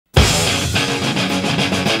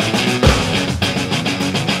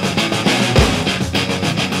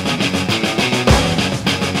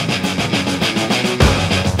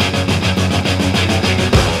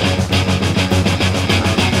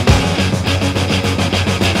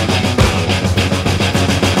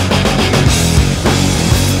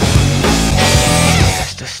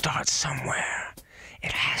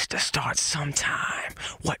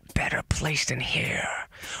in here.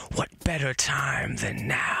 What better time than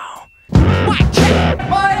now? Mic check!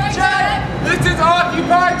 Mic check! This is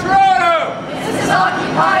Occupy Toronto! This is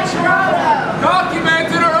Occupy Toronto!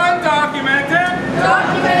 Documented or undocumented?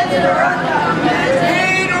 Documented or undocumented?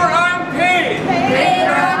 Paid or unpaid? Paid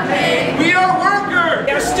or unpaid? We are workers!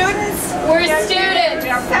 We are students. We're students.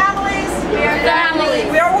 We are families. We are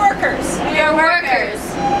families. We are workers. We are workers.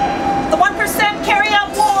 The 1% carry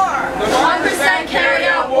out war. The 1% carry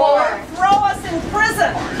out war. Throw us in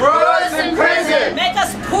prison. Throw us in prison! Make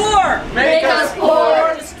us poor. Make us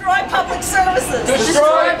poor! Destroy public services.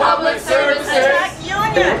 Destroy public services! Attack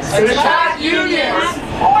unions. Attack unions!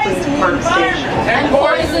 Poison the environment. And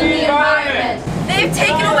poison the environment! They've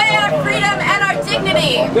taken away our freedom and our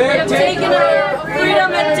dignity. They've taken away our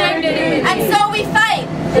freedom and dignity. And so we fight.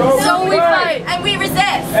 So we fight. And we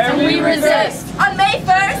resist. And we resist! On May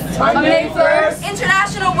 1st, On May 1st,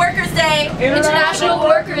 International Workers' Day. International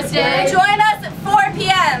Workers' Day. Join us at 4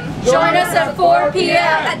 p.m. Join us at 4 p.m.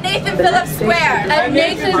 at Nathan Phillips Square. At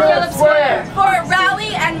Nathan Phillips Square. For a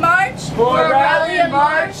rally and march. For a rally and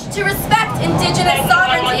march. To respect Indigenous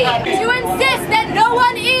sovereignty. To insist that no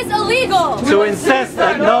one is illegal. To insist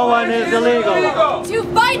that no one is illegal. To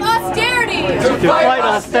fight austerity. To fight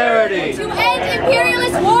austerity. To end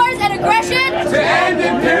imperialist wars and aggression. To end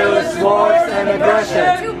imperialist wars and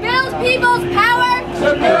aggression. To build people's power.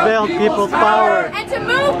 To build people's power. And to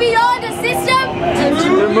move beyond a system.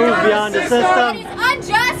 To move beyond a system That is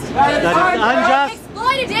unjust. that is unjust,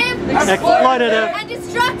 Exploitative. exploitative, And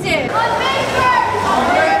destructive. On May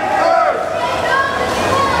 1st.